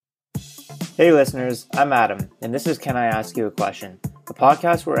Hey listeners, I'm Adam, and this is Can I Ask You a Question? A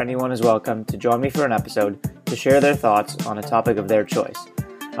podcast where anyone is welcome to join me for an episode to share their thoughts on a topic of their choice.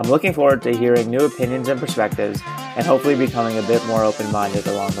 I'm looking forward to hearing new opinions and perspectives, and hopefully becoming a bit more open-minded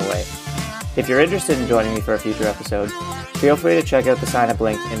along the way. If you're interested in joining me for a future episode, feel free to check out the sign-up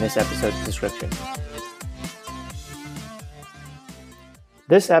link in this episode's description.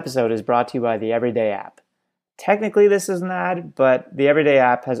 This episode is brought to you by the Everyday app. Technically, this is an ad, but the Everyday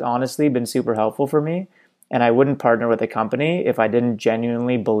app has honestly been super helpful for me, and I wouldn't partner with a company if I didn't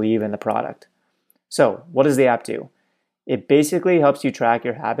genuinely believe in the product. So, what does the app do? It basically helps you track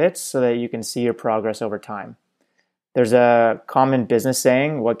your habits so that you can see your progress over time. There's a common business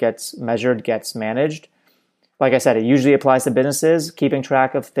saying, what gets measured gets managed. Like I said, it usually applies to businesses, keeping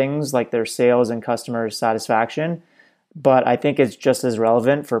track of things like their sales and customer satisfaction, but I think it's just as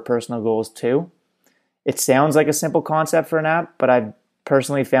relevant for personal goals too. It sounds like a simple concept for an app, but I've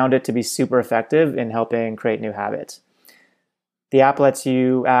personally found it to be super effective in helping create new habits. The app lets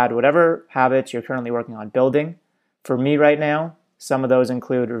you add whatever habits you're currently working on building. For me right now, some of those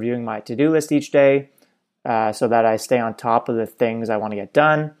include reviewing my to-do list each day so that I stay on top of the things I want to get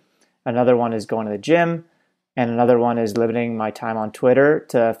done. Another one is going to the gym, and another one is limiting my time on Twitter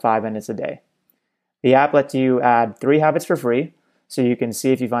to 5 minutes a day. The app lets you add 3 habits for free, so you can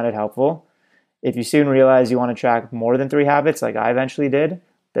see if you find it helpful. If you soon realize you want to track more than 3 habits, like I eventually did,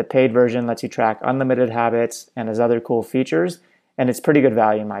 the paid version lets you track unlimited habits and has other cool features, and it's pretty good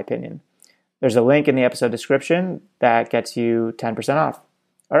value in my opinion. There's a link in the episode description that gets you 10% off.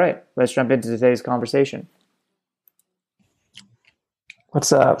 All right, let's jump into today's conversation.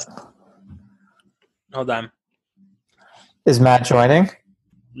 What's up? Hold on. Is Matt joining?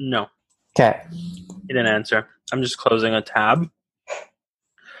 No, Okay. he didn't answer. I'm just closing a tab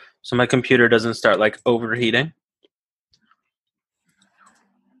so my computer doesn't start like overheating.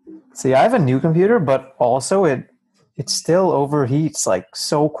 See, I have a new computer, but also it still overheats like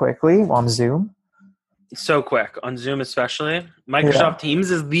so quickly on Zoom. So quick on Zoom, especially Microsoft Teams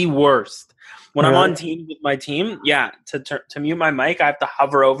is the worst. When I'm on Teams with my team, to mute my mic, I have to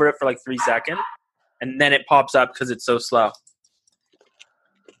hover over it for like 3 seconds, and then it pops up because it's so slow.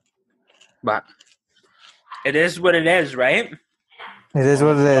 But it is what it is, right? It is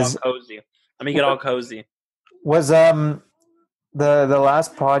what it is. Cozy. Let me get all cozy. Was the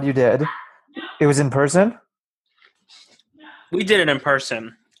last pod you did? It was in person? We did it in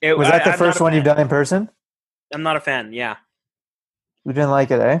person. Was that the first one you've done in person? I'm not a fan. Yeah. You didn't like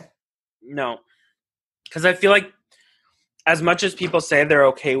it, eh? No, because I feel like as much as people say they're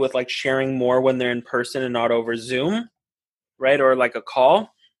okay with like sharing more when they're in person and not over Zoom, right, or like a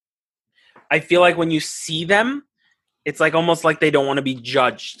call, I feel like when you see them, it's like almost like they don't want to be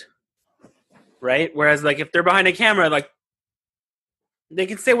judged, right? Whereas like if they're behind a camera, like they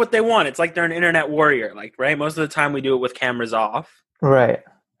can say what they want. It's like they're an internet warrior, like, right? Most of the time we do it with cameras off. Right.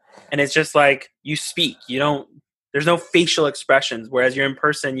 And it's just like you speak. There's no facial expressions. Whereas you're in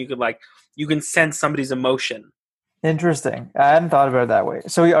person, you can sense somebody's emotion. Interesting. I hadn't thought about it that way.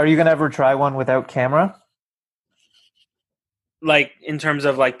 So are you going to ever try one without camera? Like in terms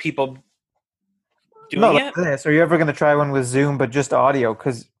of like people doing it? This. Are you ever going to try one with Zoom but just audio?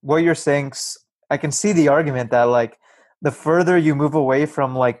 Because what you're saying, I can see the argument that like the further you move away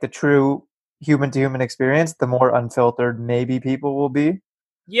from like the true human-to-human experience, the more unfiltered maybe people will be.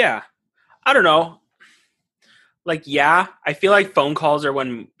 Yeah. I don't know. Like, yeah, I feel like phone calls are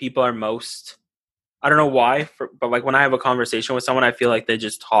when people are most, I don't know why, but like when I have a conversation with someone, I feel like they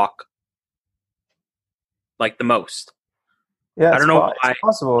just talk like the most. Yeah, I don't know why. It's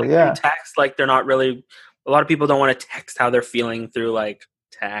possible, like, yeah. Text, like they're not really, a lot of people don't want to text how they're feeling through like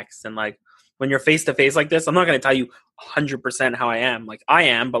text. And like when you're face to face like this, I'm not going to tell you 100% how I am. Like I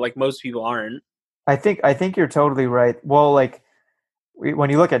am, but like most people aren't. I think you're totally right. Well, like when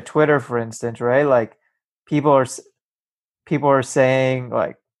you look at Twitter, for instance, right? Like people are saying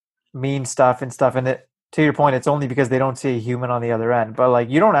like mean stuff, and it, to your point, it's only because they don't see a human on the other end. But like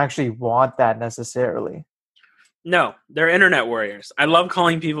you don't actually want that necessarily. No, they're internet warriors. I love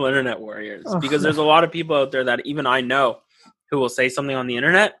calling people internet warriors because there's a lot of people out there that even I know who will say something on the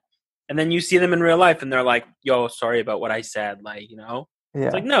internet, and then you see them in real life and they're like, yo, sorry about what I said. Like, Yeah.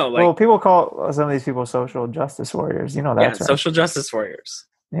 It's like, no. Like, well, people call some of these people social justice warriors. You know that. Yeah, right. Social justice warriors.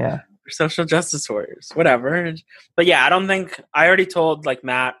 Yeah. Social justice warriors. Whatever. But yeah, I already told like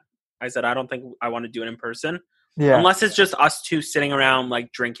Matt, I said, I don't think I want to do it in person. Yeah. Unless it's just us two sitting around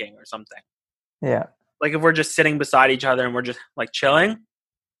like drinking or something. Yeah. Like if we're just sitting beside each other and we're just like chilling,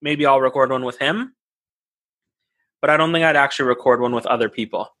 maybe I'll record one with him. But I don't think I'd actually record one with other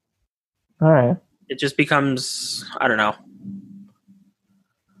people. All right. It just becomes, I don't know.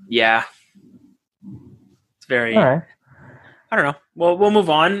 Yeah. very, All right. I don't know. Well, we'll move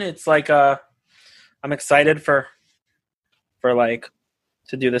on. It's like, I'm excited for like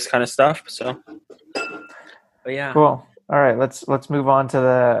to do this kind of stuff. So, but yeah. Cool. All right, let's move on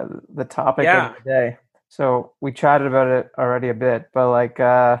to the topic Yeah. of the day. So we chatted about it already a bit, but like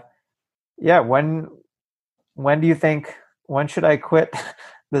yeah, when do you think when should I quit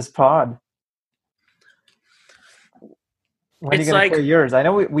this pod? When are you It's going to like, quit yours? I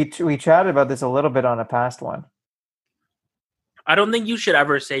know we chatted about this a little bit on a past one. I don't think you should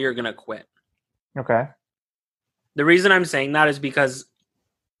ever say you're going to quit. Okay. The reason I'm saying that is because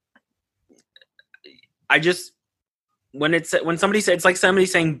I just, when somebody says, it's like somebody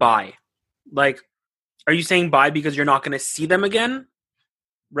saying bye. Like, are you saying bye because you're not going to see them again?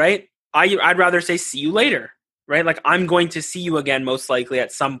 Right? I'd rather say see you later, right? Like, I'm going to see you again most likely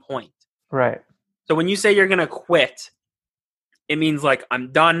at some point. Right. So when you say you're going to quit, it means like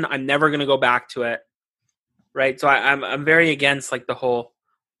I'm done. I'm never going to go back to it. Right? So I'm very against like the whole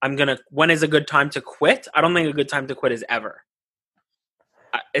when is a good time to quit? I don't think a good time to quit is ever.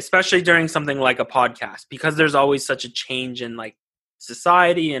 Especially during something like a podcast, because there's always such a change in like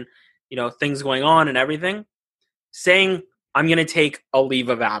society and, you know, things going on and everything. Saying I'm going to take a leave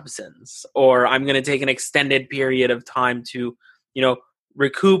of absence, or I'm going to take an extended period of time to, you know,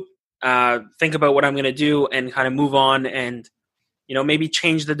 recoup, think about what I'm going to do and kind of move on and, you know, maybe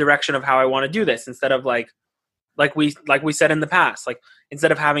change the direction of how I want to do this, instead of like we said in the past, like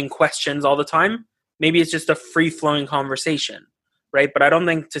instead of having questions all the time, maybe it's just a free flowing conversation. Right. But I don't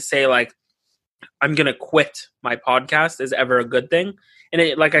think to say like, I'm going to quit my podcast is ever a good thing. And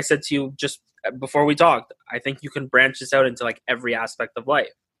it, like I said to you just before we talked, I think you can branch this out into like every aspect of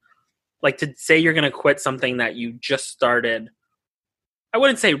life. Like to say you're going to quit something that you just started, I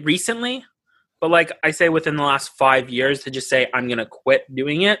wouldn't say recently, but like I say within the last 5 years, to just say I'm going to quit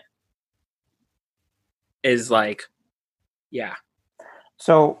doing it is like, yeah.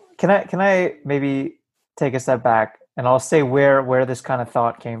 So can I maybe take a step back and I'll say where this kind of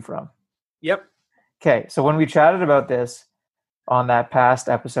thought came from. Yep. Okay, so when we chatted about this on that past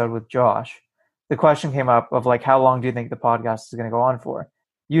episode with Josh, the question came up of like, how long do you think the podcast is going to go on for?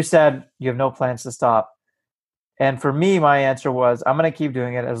 You said you have no plans to stop. And for me, my answer was, I'm going to keep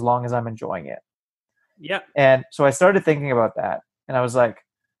doing it as long as I'm enjoying it. Yeah. And so I started thinking about that. And I was like,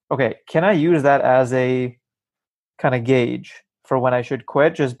 okay, can I use that as a kind of gauge for when I should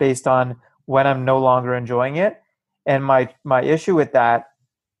quit, just based on when I'm no longer enjoying it? And my issue with that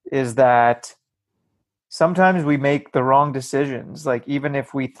is that sometimes we make the wrong decisions. Like even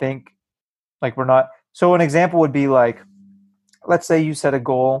if we think like we're not. So an example would be like, let's say you set a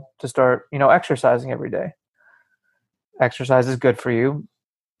goal to start, exercising every day. Exercise is good for you,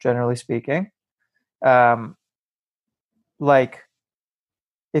 generally speaking. Like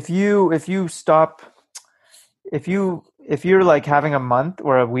if you stop, if you're like having a month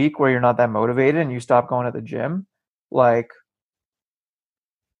or a week where you're not that motivated and you stop going to the gym, like,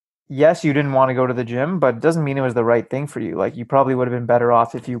 yes, you didn't want to go to the gym, but it doesn't mean it was the right thing for you. Like you probably would have been better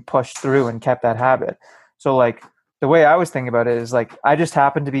off if you pushed through and kept that habit. So like the way I was thinking about it is like, I just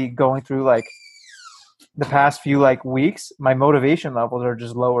happened to be going through like the past few like weeks, my motivation levels are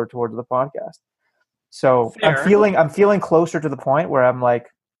just lower towards the podcast. So Fair. I'm feeling closer to the point where I'm like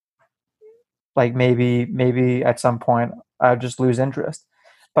maybe at some point I'll just lose interest.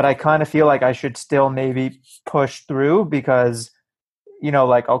 But I kind of feel like I should still maybe push through because,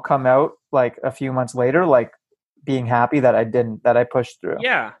 like I'll come out like a few months later, like being happy that I pushed through.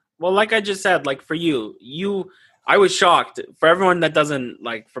 Yeah. Well, like I just said, like for I was shocked. For everyone that doesn't,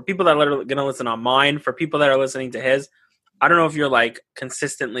 like, for people that are going to listen on mine, for people that are listening to his, I don't know if you're like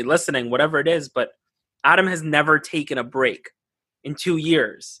consistently listening, whatever it is, but Adam has never taken a break in 2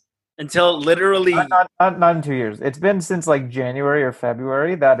 years until literally not in 2 years. It's been since like January or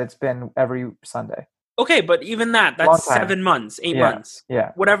February that it's been every Sunday. Okay, but even that's 7 months, 8 months.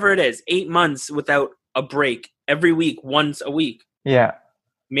 Yeah. Whatever it is, 8 months without a break every week, once a week. Yeah.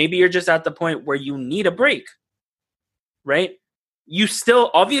 Maybe you're just at the point where you need a break, right? You still,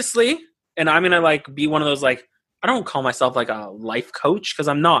 obviously, and I'm going to like be one of those, like, I don't call myself like a life coach because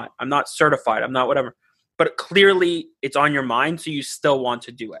I'm not certified. I'm not whatever, but clearly it's on your mind. So you still want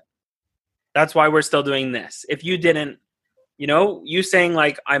to do it. That's why we're still doing this. If you didn't, you saying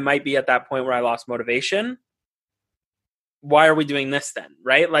like, I might be at that point where I lost motivation. Why are we doing this then?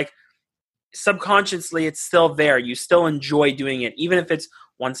 Right? Like subconsciously it's still there. You still enjoy doing it. Even if it's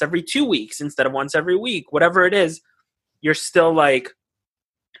once every 2 weeks instead of once every week, whatever it is, you're still like,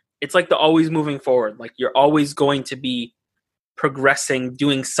 it's like the always moving forward. Like you're always going to be progressing,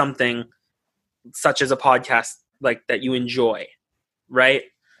 doing something such as a podcast like that you enjoy. Right?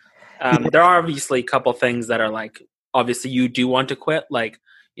 There are obviously a couple things that are like, obviously you do want to quit. Like,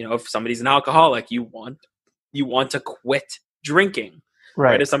 you know, if somebody's an alcoholic, you want to quit drinking,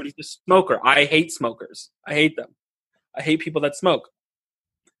 right? Right. If somebody's a smoker, I hate smokers. I hate them. I hate people that smoke.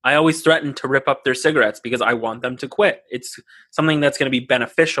 I always threaten to rip up their cigarettes because I want them to quit. It's something that's going to be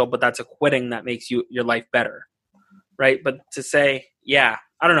beneficial, but that's a quitting that makes your life better, right? But to say, yeah,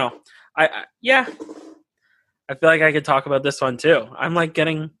 I don't know. Yeah, I feel like I could talk about this one too. I'm like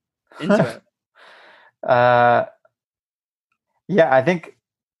getting into it. Yeah, I think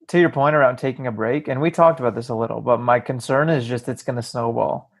to your point around taking a break, and we talked about this a little, but my concern is just it's going to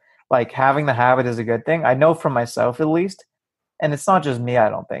snowball. Like having the habit is a good thing. I know for myself at least, and it's not just me, I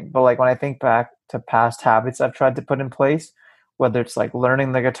don't think, but like when I think back to past habits I've tried to put in place, whether it's like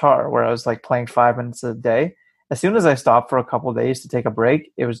learning the guitar, where I was like playing 5 minutes a day, as soon as I stopped for a couple of days to take a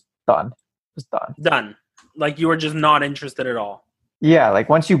break, it was done. It was done. Done. Like you were just not interested at all. Yeah, like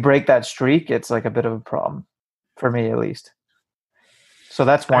once you break that streak, it's like a bit of a problem for me at least. So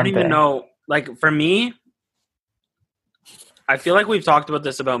that's I one don't even thing. know. Like for me, I feel like we've talked about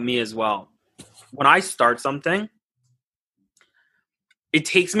this about me as well. When I start something, it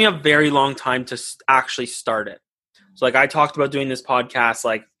takes me a very long time to actually start it. So like I talked about doing this podcast,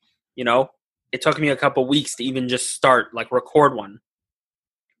 like, you know, it took me a couple weeks to even just start, like record one,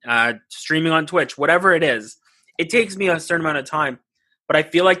 streaming on Twitch, whatever it is. It takes me a certain amount of time, but I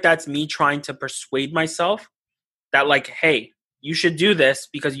feel like that's me trying to persuade myself that like, hey, you should do this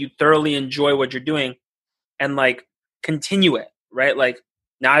because you thoroughly enjoy what you're doing and like continue it, right? Like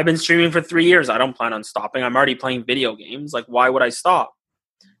now I've been streaming for 3 years. I don't plan on stopping. I'm already playing video games. Like why would I stop?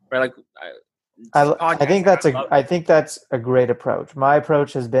 Right? Like I think that's a great approach. My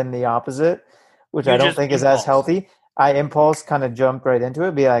approach has been the opposite, which you I don't just think is as impulse. healthy. I impulse kind of jumped right into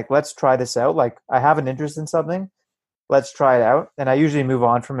it, be like, let's try this out. Like I have an interest in something, let's try it out, and I usually move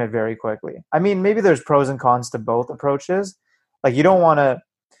on from it very quickly. I mean, maybe there's pros and cons to both approaches. Like you don't want to.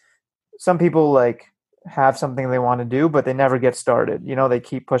 Some people like have something they want to do, but they never get started. You know, they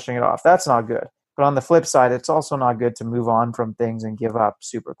keep pushing it off. That's not good. But on the flip side, it's also not good to move on from things and give up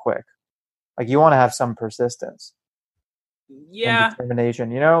super quick. Like you want to have some persistence and Yeah.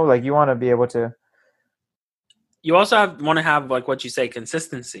 determination, you know, like you want to be able to. You also want to have like what you say,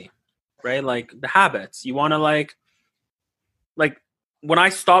 consistency, right? Like the habits. You want to like when I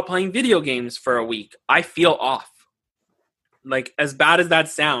stop playing video games for a week, I feel off. Like as bad as that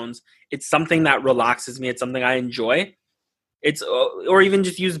sounds, it's something that relaxes me. It's something I enjoy. It's or even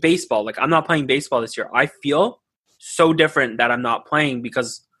just use baseball. Like I'm not playing baseball this year. I feel so different that I'm not playing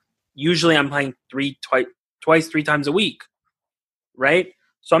because usually I'm playing twice, 3 times a week, right?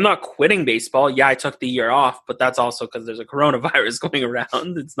 So I'm not quitting baseball. Yeah, I took the year off, but that's also because there's a coronavirus going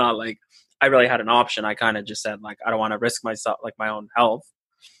around. It's not like I really had an option. I kind of just said like I don't want to risk myself, like my own health.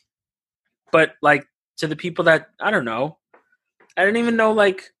 But like to the people that I don't know, I don't even know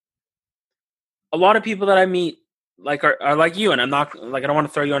like a lot of people that I meet like are like you, and I'm not like I don't want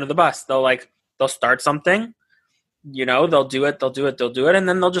to throw you under the bus. They'll start something, you know, they'll do it, and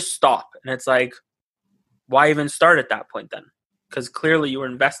then they'll just stop. And it's like, why even start at that point then? Because clearly you were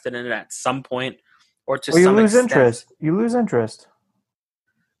invested in it at some point or to Well, you some lose extent. interest. You lose interest.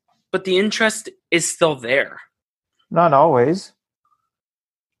 But the interest is still there. Not always.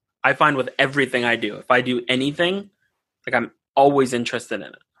 I find with everything I do, if I do anything, like I'm always interested in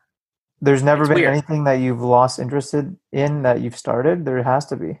it. There's never It's been weird. anything that you've lost interest in that you've started. There has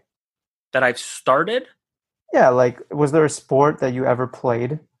to be. That I've started? Yeah, like was there a sport that you ever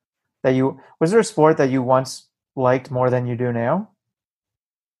played was there a sport that you once liked more than you do now?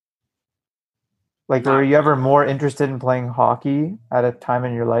 Like were Not you ever more interested in playing hockey at a time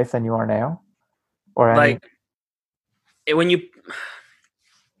in your life than you are now? Or any like when you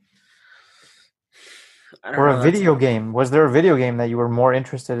I don't or a know, that's video game? Was there a video game that you were more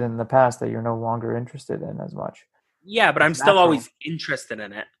interested in the past that you're no longer interested in as much? yeah, but I'm It's still natural. always interested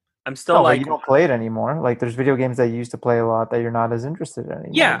in it. I'm still No, but like you don't play it anymore. Like there's video games that you used to play a lot that you're not as interested in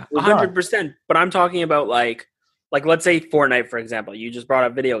anymore. yeah, Moved on. 100%. But I'm talking about like let's say Fortnite, for example. You just brought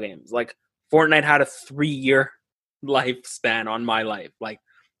up video games. Like Fortnite had a 3-year lifespan on my life. Like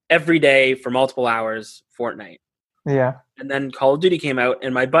every day for multiple hours, Fortnite. Yeah. And then Call of Duty came out,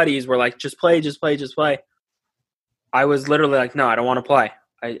 and my buddies were like, "Just play, just play, just play." I was literally like, "No, I don't want to play.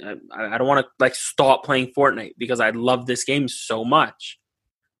 I don't want to like stop playing Fortnite because I love this game so much."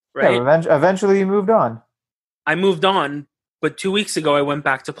 Yeah, Right? eventually you moved on. I moved on, but 2 weeks ago I went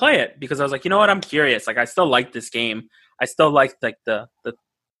back to play it because I was like, you know what? I'm curious. Like I still like this game. I still like like the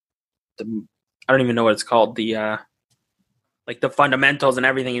I don't even know what it's called, the like the fundamentals and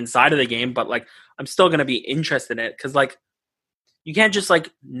everything inside of the game, but like I'm still gonna be interested in it because like You can't just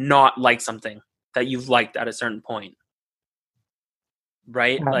like not like something that you've liked at a certain point.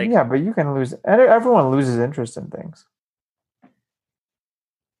 Right? Like, yeah, but you can lose. Everyone loses interest in things.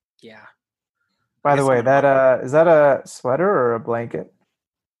 yeah. By the way, is that a sweater or a blanket?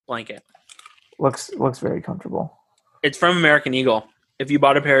 Blanket. Looks very comfortable. It's from American Eagle. If you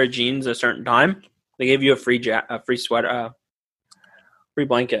bought a pair of jeans a certain time, they gave you a free sweater, free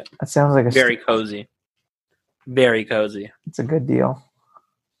blanket. That sounds like very cozy. Very cozy. It's a good deal.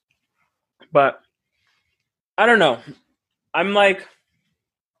 But I don't know. I'm like,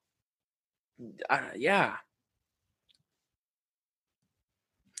 yeah.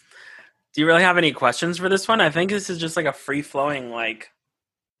 Do you really have any questions for this one? I think this is just like a free flowing, like.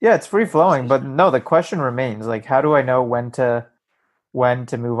 Yeah, it's free flowing, but no, the question remains, like, how do I know when to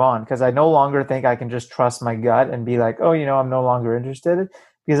move on? Because I no longer think I can just trust my gut and be like, oh, I'm no longer interested.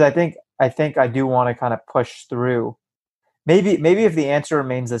 Because I think I do want to kind of push through. Maybe if the answer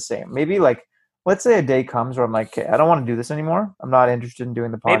remains the same, maybe like, let's say a day comes where I'm like, okay, I don't want to do this anymore. I'm not interested in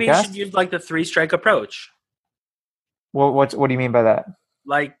doing the podcast. Maybe you should use like the 3-strike approach. Well, what do you mean by that?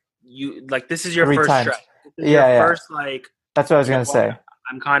 Like this is your first strike. First, like. That's what I was gonna say.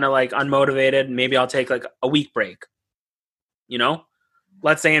 I'm kind of like unmotivated. Maybe I'll take like a week break.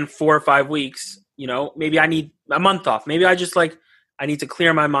 Let's say in 4 or 5 weeks, maybe I need a month off. Maybe I just like, I need to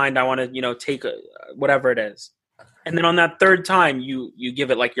clear my mind. I want to, take whatever it is. And then on that third time, you give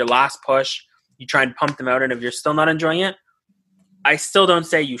it like your last push. You try and pump them out. And if you're still not enjoying it, I still don't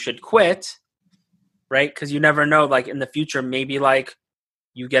say you should quit, right? Because you never know, like in the future, maybe like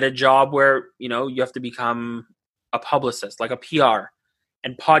you get a job where, you have to become a publicist, like a PR.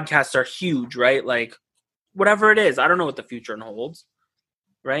 And podcasts are huge, right? Like whatever it is, I don't know what the future holds,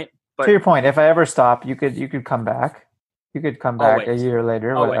 right? But to your point, if I ever stop, you could come back. You could come back a year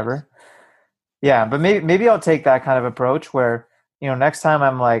later, whatever. Yeah, but maybe I'll take that kind of approach where, next time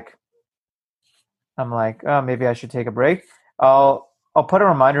I'm like, oh, maybe I should take a break. I'll put a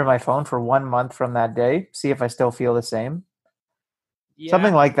reminder on my phone for 1 month from that day, see if I still feel the same. Yeah.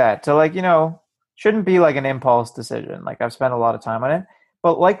 Something like that. So like, shouldn't be like an impulse decision. Like I've spent a lot of time on it.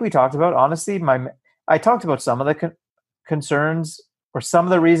 But like we talked about, honestly, I talked about some of the concerns or some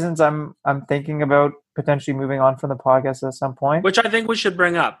of the reasons I'm thinking about potentially moving on from the podcast at some point. Which I think we should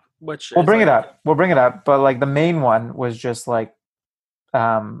bring up. We'll bring it up. We'll bring it up. But like the main one was just like,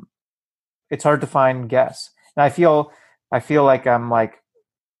 it's hard to find guests. And I feel like I'm like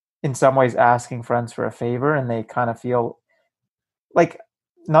in some ways asking friends for a favor, and they kind of feel like,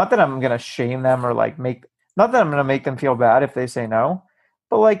 not that I'm going to shame them or like not that I'm going to make them feel bad if they say no,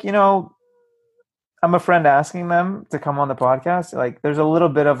 but like, I'm a friend asking them to come on the podcast. Like there's a little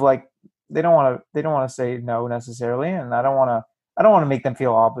bit of like, they don't want to say no necessarily. And I don't want to make them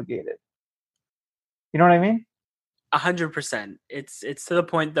feel obligated. You know what I mean? 100%. It's to the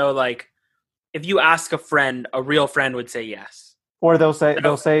point though, like if you ask a friend, a real friend would say yes. Or they'll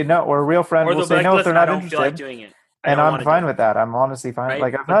say no, or a real friend will say no if they're not interested. Feel like doing it. And I'm fine with that. I'm honestly fine. Right?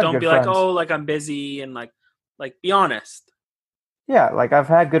 Like I've but had don't good be friends. Like, oh, like I'm busy and like be honest. Yeah, like I've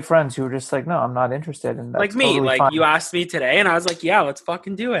had good friends who are just like, no, I'm not interested in that. Like me, totally like fine. You asked me today, and I was like, yeah, let's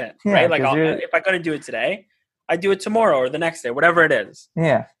fucking do it. Yeah, right? Like if I couldn't do it today, I do it tomorrow or the next day, whatever it is.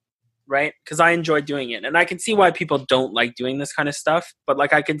 Yeah. Right? Because I enjoy doing it, and I can see why people don't like doing this kind of stuff. But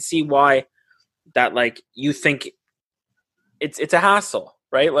like, I can see why that like you think it's a hassle,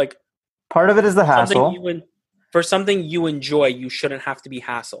 right? Like part of it is the hassle. For something you enjoy, you shouldn't have to be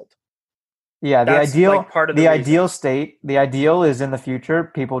hassled. Yeah, the ideal is in the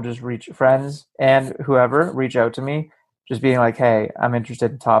future, people just friends and whoever reach out to me, just being like, hey, I'm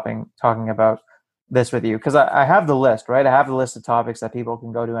interested in talking about this with you. Because I have the list, right? I have the list of topics that people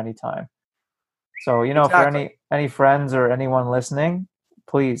can go to anytime. So, exactly. For any friends or anyone listening,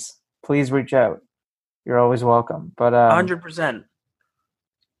 please reach out. You're always welcome. But 100%.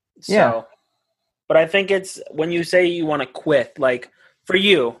 Yeah. But I think it's when you say you want to quit, like for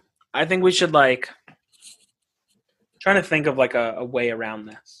you, I think we should like trying to think of like a way around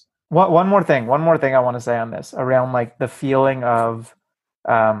this. One more thing I want to say on this around like the feeling of,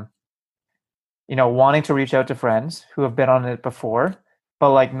 wanting to reach out to friends who have been on it before,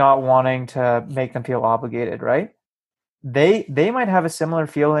 but like not wanting to make them feel obligated, right? They might have a similar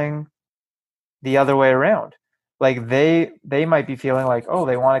feeling the other way around. Like they might be feeling like, oh,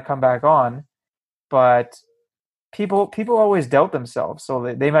 they want to come back on, but people always doubt themselves.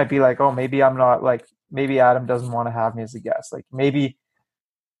 So they might be like, oh, maybe I'm not like, maybe Adam doesn't want to have me as a guest. Like maybe,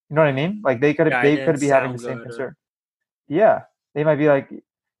 you know what I mean? Like they could be having the same concern. Yeah. They might be like,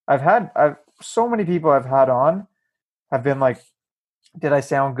 I've so many people I've had on have been like, did I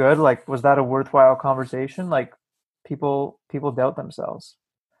sound good? Like, was that a worthwhile conversation? Like, people doubt themselves.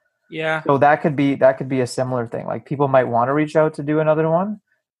 Yeah. So that could be a similar thing. Like people might want to reach out to do another one,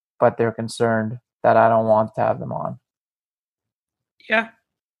 but they're concerned that I don't want to have them on. Yeah.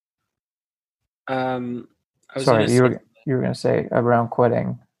 I was gonna Sorry, say, you were gonna say around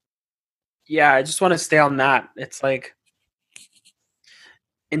quitting. yeah, I just want to stay on that. It's like,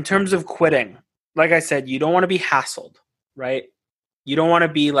 in terms of quitting, like I said, you don't want to be hassled, right? You don't want to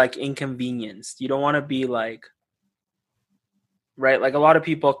be like inconvenienced. You don't want to be like, right? Like a lot of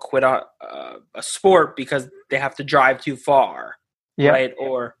people quit a sport because they have to drive too far, Yeah. right?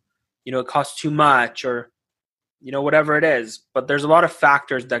 Or, it costs too much, or, whatever it is. But there's a lot of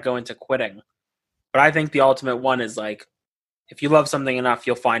factors that go into quitting. But I think the ultimate one is like, if you love something enough,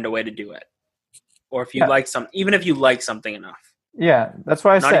 you'll find a way to do it. Or if you Yeah. even if you like something enough. Yeah, that's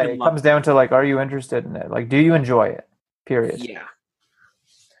why I Not say even it love comes down to like, are you interested in it? Like, do you enjoy it? Period. Yeah.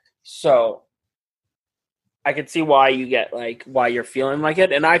 So I could see why why you're feeling like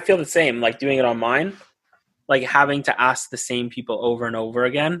it. And I feel the same, like doing it on mine, like having to ask the same people over and over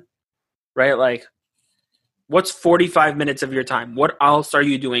again, right? Like, what's 45 minutes of your time? What else are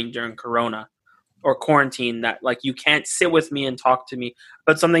you doing during Corona or quarantine that like you can't sit with me and talk to me,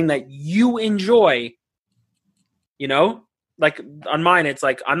 but something that you enjoy, Like on mine, it's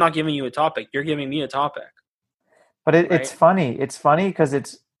like, I'm not giving you a topic. You're giving me a topic. But it's Right? funny. It's funny because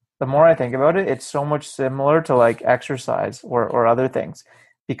the more I think about it, it's so much similar to like exercise or other things.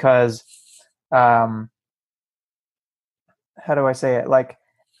 Because um, how do I say it? Like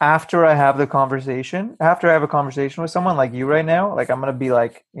after I have a conversation with someone like you right now, like I'm gonna be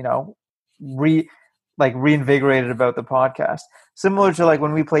like, reinvigorated about the podcast. Similar to like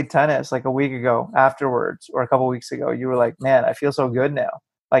when we played tennis like a week ago afterwards or a couple weeks ago, you were like, man, I feel so good now,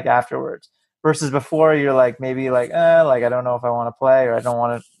 like afterwards. Versus before, you're like maybe like, like I don't know if I want to play or I don't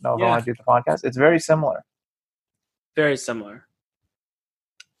want to know if I Yeah. want to do the podcast. It's very similar. Very similar.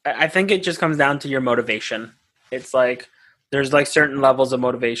 I think it just comes down to your motivation. It's like there's like certain levels of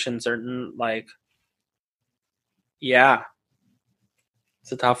motivation, certain like, yeah,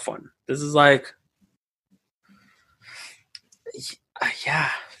 it's a tough one. This is like, yeah,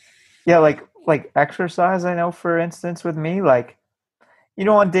 Yeah, like exercise. I know, for instance, with me, like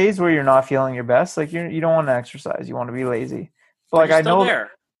on days where you're not feeling your best, like you don't want to exercise, you want to be lazy. But but like you're still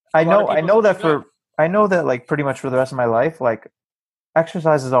there. I A lot of know, people still go. I know that like pretty much for the rest of my life, like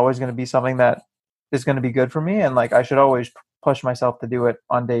exercise is always going to be something that is going to be good for me, and like I should always push myself to do it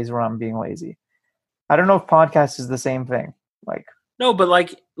on days where I'm being lazy. I don't know if podcast is the same thing. Like No, but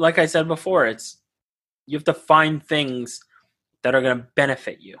like I said before, you have to find things that are going to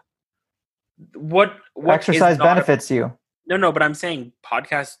benefit you. What is exercise not benefits you. no, but I'm saying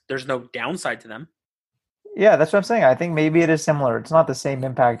podcasts, there's no downside to them. Yeah, that's what I'm saying. I think maybe it is similar. It's not the same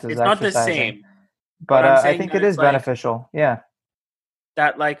impact as It's not the exercising, same, but but I'm I saying think that it it's is like beneficial. Yeah.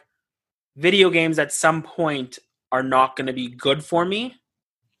 that like video games at some point are not going to be good for me,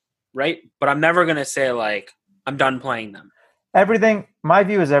 right? But I'm never going to say like I'm done playing them. Everything, my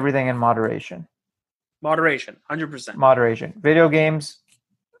view is everything in moderation. Moderation, 100%. Moderation. Video games,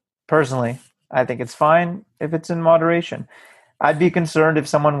 personally, I think it's fine if it's in moderation. I'd be concerned if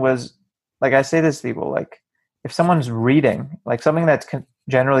someone was, like I say this to people, like if someone's reading, like something that's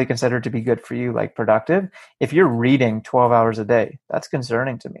generally considered to be good for you, like productive, if you're reading 12 hours a day, that's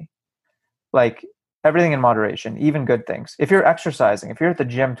concerning to me. Like everything in moderation, even good things. If you're exercising, if you're at the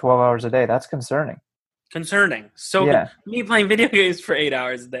gym 12 hours a day, that's concerning. Concerning. So Yeah. me playing video games for 8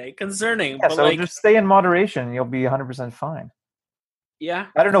 hours a day, concerning. Yeah, But so like, just stay in moderation and you'll be 100% fine. yeah,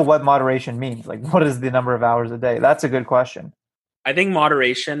 I don't know what moderation means. Like, what is the number of hours a day? That's a good question. I think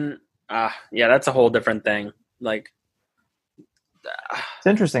moderation. Yeah, that's a whole different thing. Like, It's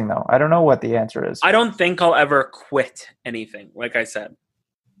interesting, though. I don't know what the answer is. I don't think I'll ever quit anything. Like I said,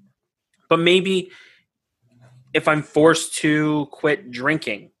 but maybe if I'm forced to quit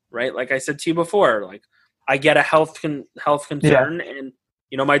drinking, right? Like I said to you before, like I get a health concern, and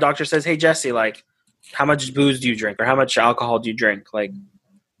my doctor says, "Hey Jesse, like, how much booze do you drink, or how much alcohol do you drink?" Like,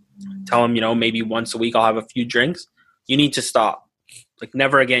 tell him, maybe once a week I'll have a few drinks. You need to stop. Like,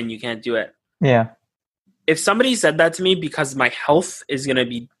 never again. You can't do it. Yeah. If somebody said that to me because my health is gonna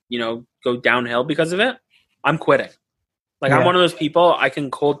be, go downhill because of it, I'm quitting. Like, I'm one of those people, I can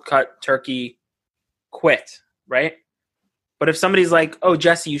cold cut turkey quit, right? But if somebody's like, "Oh,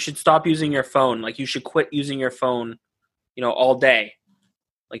 Jesse, you should stop using your phone. Like, you should quit using your phone, all day."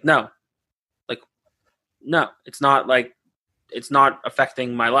 Like, no. Like, no. It's not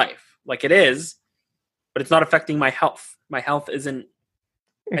affecting my life. Like, it is, but it's not affecting my health. My health isn't.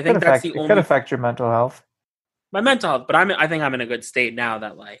 I think It could affect your mental health. my mental health. But I think I'm in a good state now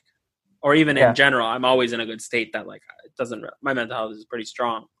that like or even Yeah. in general, I'm always in a good state that like it doesn't. My mental health is pretty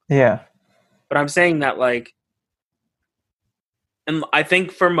strong. Yeah. But I'm saying that like, and I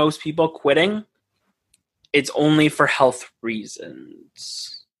think for most people, quitting, it's only for health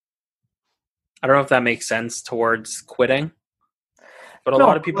reasons. I don't know if that makes sense towards quitting, but a No,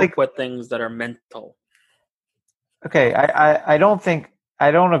 lot of people like, quit things that are mental. okay, I don't think I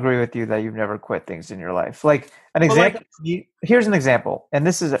don't agree with you that you've never quit things in your life. Like an But like, example, here's an example, and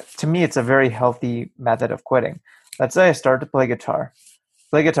this is to me, it's a very healthy method of quitting. Let's say I start to play guitar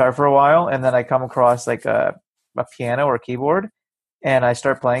for a while, and then I come across like a piano or keyboard, and I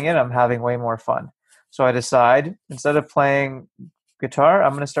start playing it. I'm having way more fun. So I decide instead of playing guitar,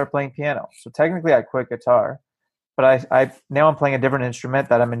 I'm going to start playing piano. So technically, I quit guitar, but I now I'm playing a different instrument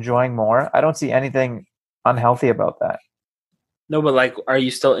that I'm enjoying more. I don't see anything unhealthy about that. no, but like, are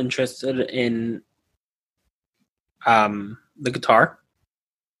you still interested in the guitar?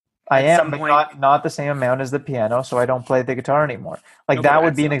 I At am, some but point, not the same amount as the piano, so I don't play the guitar anymore. Like no, but that would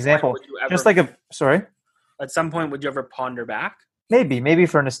at be an some point, example. would you Just ever? like a sorry, At some point, would you ever ponder back? maybe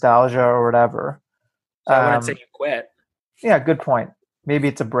for nostalgia or whatever. So I wouldn't say Um, you quit. yeah, good point. Maybe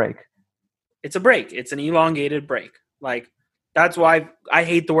it's a break. It's a break. It's an elongated break. Like that's why I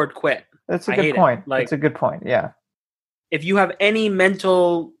hate the word quit. That's a I good hate it. point. Like That's a good point. Yeah. if you have any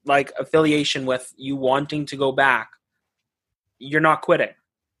mental like affiliation with you wanting to go back, you're not quitting.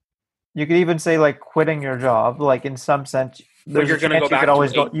 You could even say like quitting your job, like in some sense, But there's a you're gonna go chance you could back to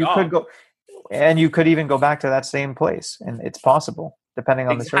always a go, you could job. go, and you could even go back to that same place, and it's possible depending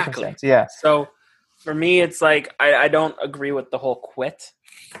on the Exactly. circumstance. Yeah. So for me it's like I don't agree with the whole quit.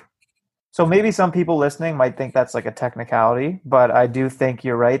 So maybe some people listening might think that's like a technicality, but I do think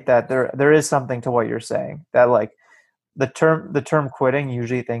you're right that there is something to what you're saying. That like the term quitting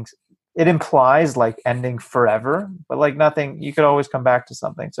usually thinks it implies like ending forever, but like nothing, you could always come back to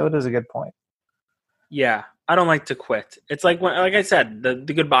something. So it is a good point. Yeah. I don't like to quit. It's like when, like I said, the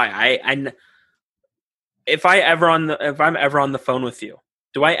goodbye. If I'm ever on the phone with you,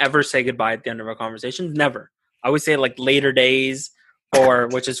 do I ever say goodbye at the end of our conversation? Never. I always say like later days, or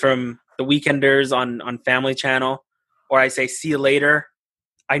which is from the Weekenders on Family Channel, or I say see you later.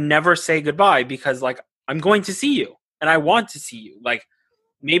 I never say goodbye because like I'm going to see you and I want to see you. Like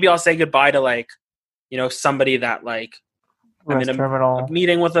maybe I'll say goodbye to like somebody that like I'm West in a Terminal.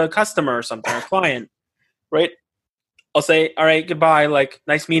 meeting with a customer or something, a client, right? I'll say all right, goodbye. Like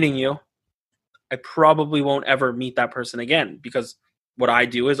nice meeting you. I probably won't ever meet that person again because what I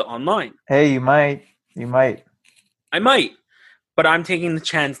do is online. Hey, you might I might, but I'm taking the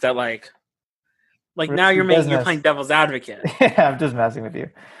chance that like now risky you're playing business. devil's advocate. Yeah, I'm just messing with you.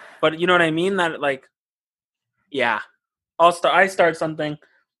 But you know what I mean? That like yeah, I start something.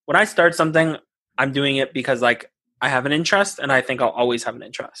 When I start something, I'm doing it because like I have an interest and I think I'll always have an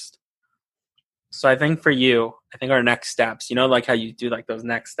interest. So I think for you, I think our next steps, like how you do like those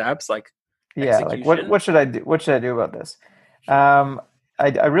next steps, like Yeah, like execution. what should I do? What should I do about this? Um,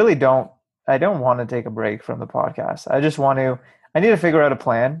 I really don't want to take a break from the podcast. I need to figure out a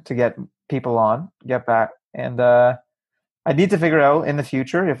plan to get people on, get back, and I need to figure out in the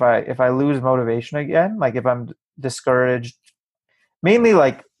future if I lose motivation again, like if I'm discouraged, mainly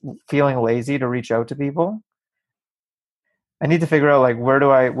like feeling lazy to reach out to people. I need to figure out like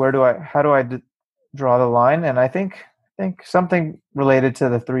how do I draw the line? And I think something related to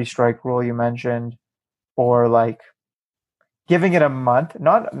the three strike rule you mentioned, or like giving it a month.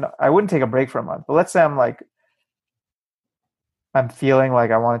 Not I wouldn't take a break for a month, but let's say I'm feeling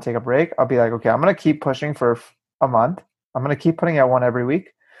like I want to take a break. I'll be like, okay, I'm gonna keep pushing for a month. I'm gonna keep putting out one every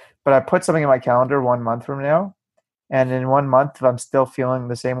week, but I put something in my calendar 1 month from now, and in 1 month, if I'm still feeling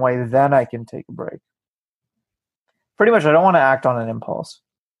the same way, then I can take a break. Pretty much, I don't want to act on an impulse.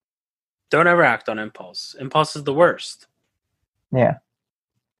 Don't ever act on impulse. Impulse is the worst. Yeah.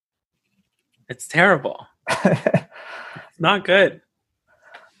 It's terrible. It's not good.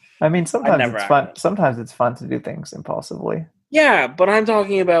 I mean, I sometimes never it's act on fun. it. Sometimes it's fun to do things impulsively. Yeah, but I'm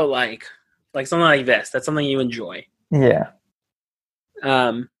talking about like something like this. That's something you enjoy. Yeah.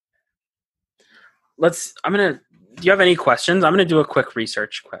 Um, I'm gonna. Do you have any questions? I'm gonna do a quick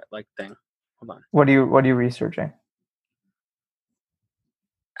research like thing. Hold on. What are you researching?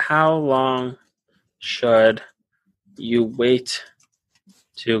 How long should you wait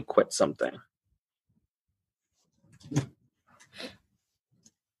to quit something?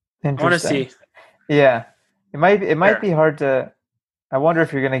 I want to Interesting. see. Yeah. It might Here, be hard to. I wonder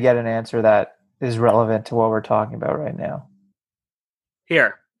if you're going to get an answer that is relevant to what we're talking about right now.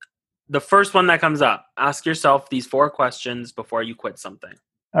 here. The first one that comes up. Ask yourself these 4 questions before you quit something.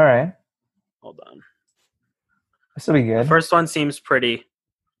 All right. Hold on. This will be The good. first one seems pretty.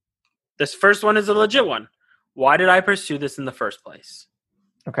 This first one is a legit one. Why did I pursue this in the first place?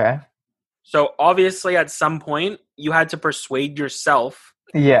 Okay. So obviously at some point you had to persuade yourself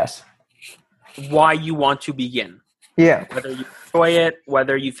Yes. why you want to begin. Yeah. Whether you enjoy it,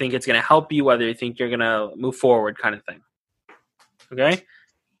 whether you think it's going to help you, whether you think you're going to move forward kind of thing. Okay?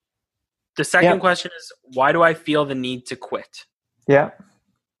 The second question is, why do I feel the need to quit? Yeah.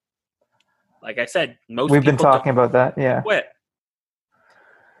 Like I said, most We've people been talking about that. Yeah. quit.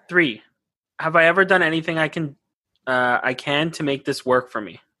 3, have I ever done anything I can to make this work for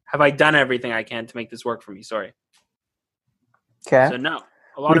me? Have I done everything I can to make this work for me? Sorry. Okay. So no.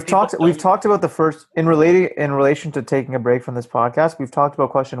 We've talked about the first in relation to taking a break from this podcast. We've talked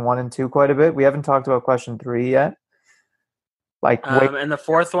about question 1 and 2 quite a bit. We haven't talked about question 3 yet. And the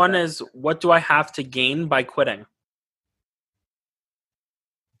fourth one is, what do I have to gain by quitting?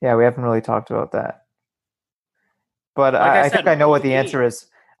 Yeah, we haven't really talked about that. But I think I know what the answer is.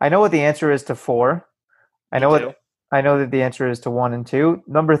 I know what the answer is to 4. I know that the answer is to 1 and 2.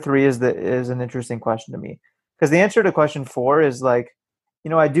 Number 3 is an interesting question to me, because the answer to question 4 is like,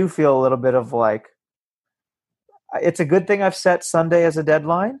 I do feel a little bit of like, it's a good thing I've set Sunday as a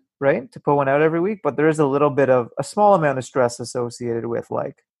deadline, right, to put one out every week. But there is a small amount of stress associated with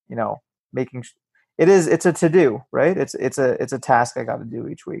like, making. It's a to do, right? It's a task I got to do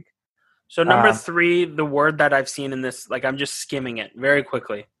each week. So number 3, the word that I've seen in this, like I'm just skimming it very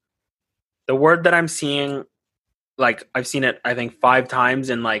quickly. The word that I'm seeing, like I've seen it, I think 5 times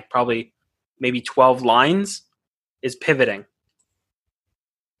in like probably maybe 12 lines, is pivoting.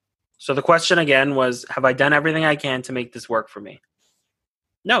 So the question again was, have I done everything I can to make this work for me?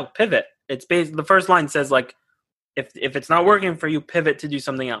 No, pivot. It's the first line says like, if it's not working for you, pivot to do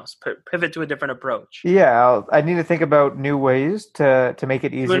something else. Pivot to a different approach. Yeah, I need to think about new ways to make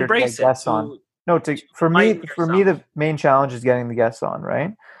it easier to get guests on. No, for me, the main challenge is getting the guests on,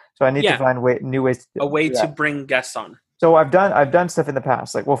 right? So I need to find new ways to bring guests on. So I've done stuff in the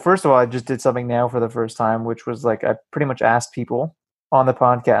past. Like, well, first of all, I just did something now for the first time, which was like I pretty much asked people on the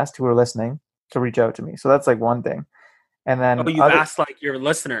podcast who are listening to reach out to me. So that's like one thing. And then you asked like your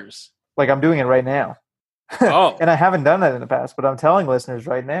listeners. Like I'm doing it right now. Oh. And I haven't done that in the past, but I'm telling listeners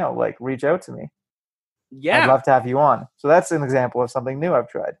right now, like, reach out to me. Yeah. I'd love to have you on. So that's an example of something new I've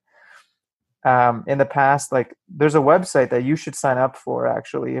tried. In the past, like, there's a website that you should sign up for,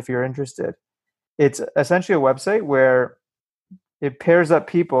 actually, if you're interested. It's essentially a website where it pairs up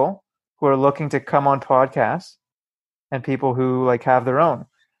people who are looking to come on podcasts and people who like have their own.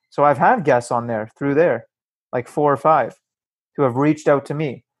 So I've had guests on there through there, like 4 or 5, who have reached out to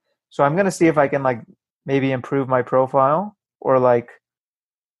me. So I'm going to see if I can like maybe improve my profile or like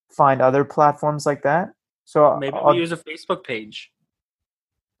find other platforms like that. So maybe we use a Facebook page.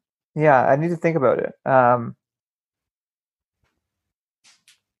 Yeah, I need to think about it.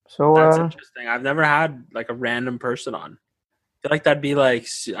 So that's interesting. I've never had like a random person on. I feel like that'd be like,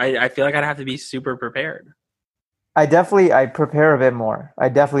 I feel like I'd have to be super prepared. I prepare a bit more.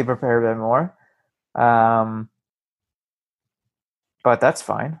 But that's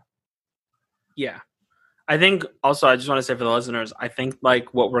fine. Yeah. I think also, I just want to say for the listeners, I think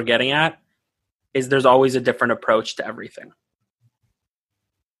like what we're getting at is there's always a different approach to everything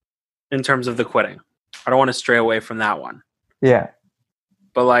in terms of the quitting. I don't want to stray away from that one. Yeah.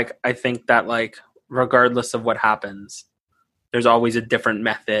 But like, I think that like, regardless of what happens, there's always a different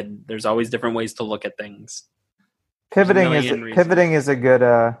method. There's always different ways to look at things. Pivoting is a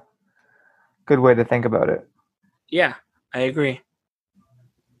good way to think about it. Yeah, I agree.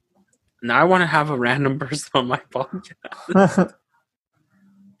 Now I want to have a random person on my podcast.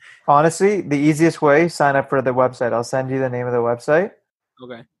 Honestly, the easiest way, sign up for the website. I'll send you the name of the website.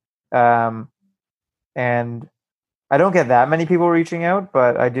 Okay. And I don't get that many people reaching out,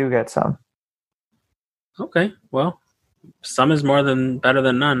 but I do get some. Okay. Well, some is better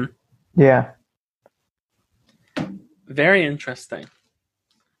than none. Yeah. Very interesting.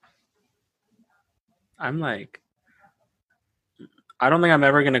 I'm like, I don't think I'm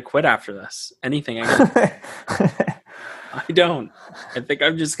ever going to quit after this. Anything again. I don't. I think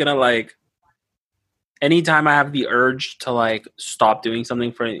I'm just going to like, anytime I have the urge to like stop doing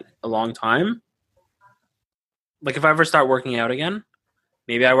something for a long time, like if I ever start working out again,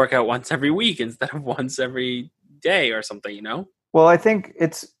 maybe I work out once every week instead of once every day or something, you know? Well, I think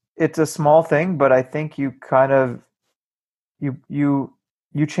it's a small thing, but I think you kind of, you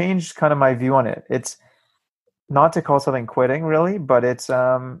changed kind of my view on it. It's not to call something quitting really, but it's,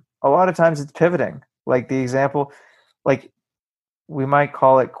 a lot of times it's pivoting. Like the example, like we might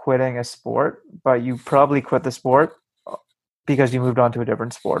call it quitting a sport, but you probably quit the sport because you moved on to a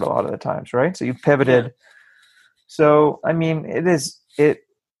different sport a lot of the times, right? So you pivoted. Yeah. So, I mean,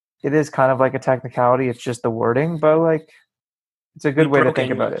 it is kind of like a technicality. It's just the wording, but like it's a good We way to broke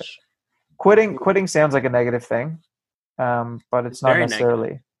think about it. English. Quitting sounds like a negative thing, but It's it's not very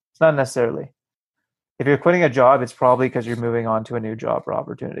necessarily. It's not necessarily. If you're quitting a job, it's probably because you're moving on to a new job or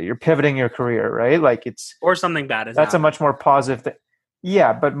opportunity. You're pivoting your career, right? Like Or something bad is that's a happening. much more positive thing.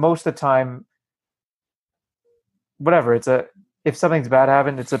 Yeah, but most of the time, whatever. If something's bad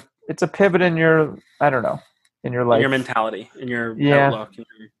happened, it's a pivot in your I don't know in your life, in your mentality, in your Yeah. outlook.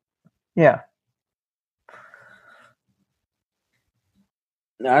 Yeah.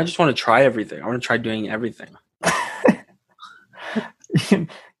 I just want to try everything. I want to try doing everything.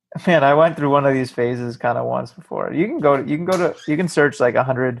 Man, I went through one of these phases kind of once before. You can search like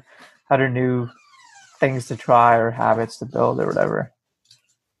 100 new things to try or habits to build or whatever.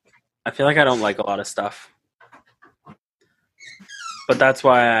 I feel like I don't like a lot of stuff, but that's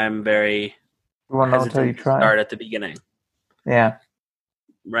why I'm very You won't know until you hesitant to try. start at the beginning. Yeah.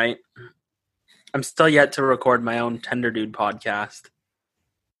 Right? I'm still yet to record my own Tender Dude podcast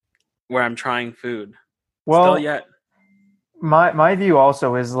where I'm trying food. Well, Still yet. my view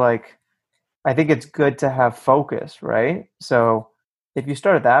also is like I think it's good to have focus, right? So if you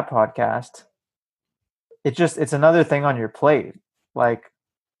start that podcast, it's another thing on your plate. Like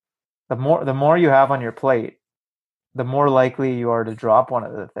the more you have on your plate, the more likely you are to drop one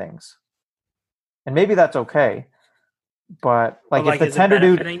of the things. And maybe that's okay. But like if the is it Tender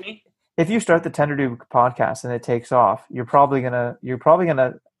Dude benefiting me? if you start the Tender Dude podcast and it takes off, you're probably gonna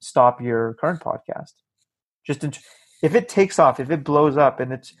stop your current podcast. If it takes off, if it blows up,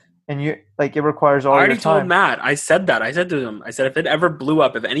 and you like it requires all I your already told time. Matt. I said that. I said to him, I said, if it ever blew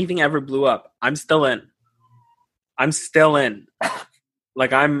up, if anything ever blew up, I'm still in. I'm still in.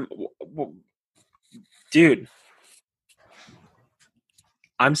 Like dude,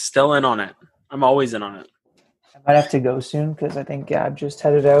 I'm still in on it. I'm always in on it. I might have to go soon because I think Gab just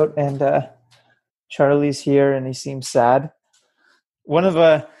headed out and Charlie's here and he seems sad.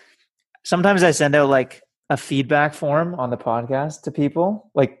 Sometimes I send out like a feedback form on the podcast to people,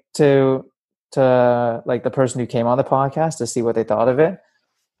 like to like the person who came on the podcast to see what they thought of it.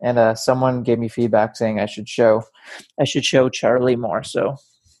 And someone gave me feedback saying I should show Charlie more. So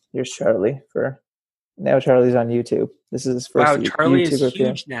here's Charlie now. Charlie's on YouTube. This is his first Wow, Charlie YouTube is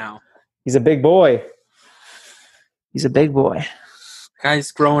appearance. huge now. He's a big boy. He's a big boy.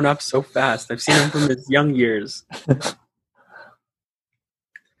 Guy's growing up so fast. I've seen him from his young years.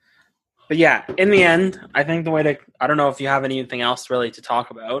 But yeah, in the end, I think I don't know if you have anything else really to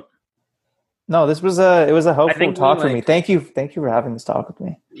talk about. No, it was a helpful talk for me. Thank you for having this talk with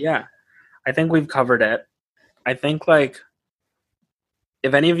me. Yeah, I think we've covered it. I think like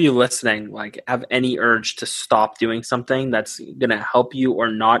if any of you listening like have any urge to stop doing something that's gonna help you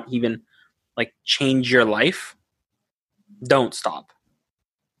or not even like change your life, don't stop.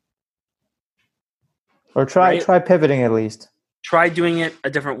 Or try pivoting at least. Try doing it a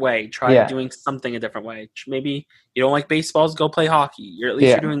different way. Try doing something a different way. Maybe you don't like baseballs, go play hockey. You're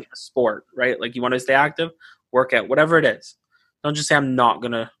doing a sport, right? Like you want to stay active, work out, whatever it is. Don't just say I'm not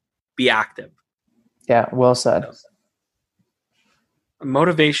gonna be active. Yeah, well said.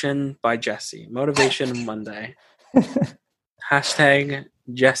 Motivation by Jesse. Motivation Monday. Hashtag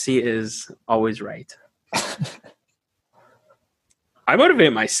Jesse is always right. I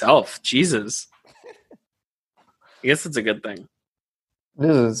motivate myself. Jesus. I guess it's a good thing.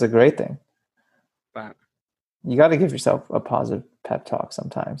 It's a great thing. But you got to give yourself a positive pep talk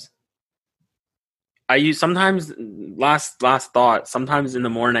sometimes. I use sometimes last thought, sometimes in the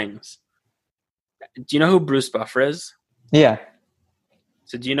mornings. Do you know who Bruce Buffer is? Yeah.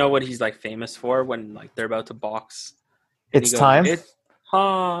 So do you know what he's like famous for when like they're about to box? It's time. It's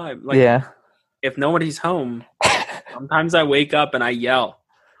time. Like, yeah. If nobody's home, sometimes I wake up and I yell,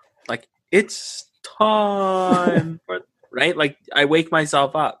 like, it's time. Right? Like I wake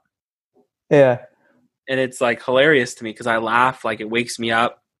myself up. Yeah. And it's like hilarious to me because I laugh, like it wakes me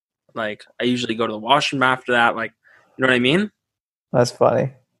up. Like I usually go to the washroom after that. Like, you know what I mean? That's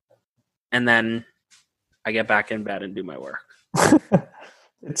funny. And then I get back in bed and do my work.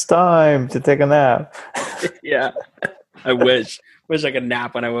 It's time to take a nap. Yeah. I wish I could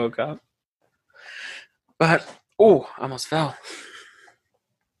nap when I woke up. But I almost fell.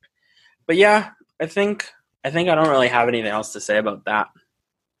 But yeah, I think I don't really have anything else to say about that.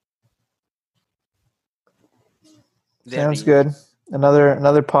 Sounds good.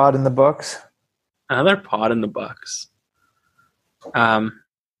 Another pod in the books. Another pod in the books. I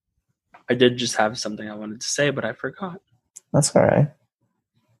did just have something I wanted to say, but I forgot. That's all right.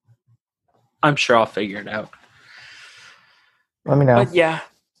 I'm sure I'll figure it out. Let me know. But yeah.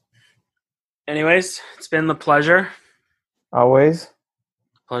 Anyways, it's been the pleasure. Always.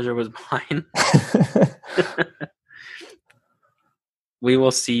 pleasure was mine. We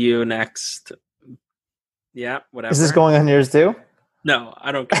will see you next. Yeah, whatever. Is this going on yours too? No,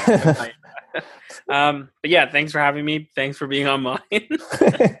 I don't care. But yeah, thanks for having me. Thanks for being on mine.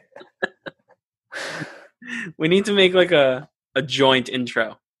 We need to make like a joint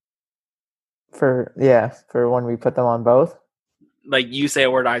intro. For when we put them on both. Like you say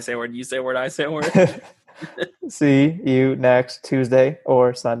a word, I say a word. You say a word, I say a word. See you next Tuesday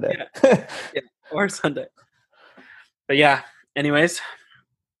or Sunday. Yeah, or Sunday. But yeah, anyways,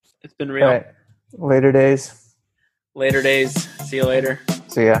 it's been real. All right. Later days. Later days. See you later.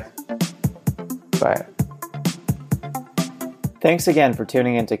 See ya. Bye. Thanks again for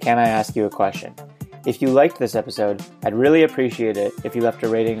tuning in to Can I Ask You a Question? If you liked this episode, I'd really appreciate it if you left a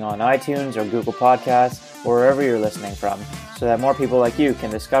rating on iTunes or Google Podcasts or wherever you're listening from so that more people like you can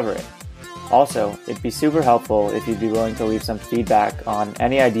discover it. Also, it'd be super helpful if you'd be willing to leave some feedback on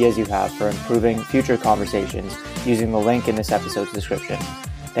any ideas you have for improving future conversations using the link in this episode's description.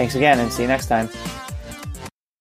 Thanks again and see you next time.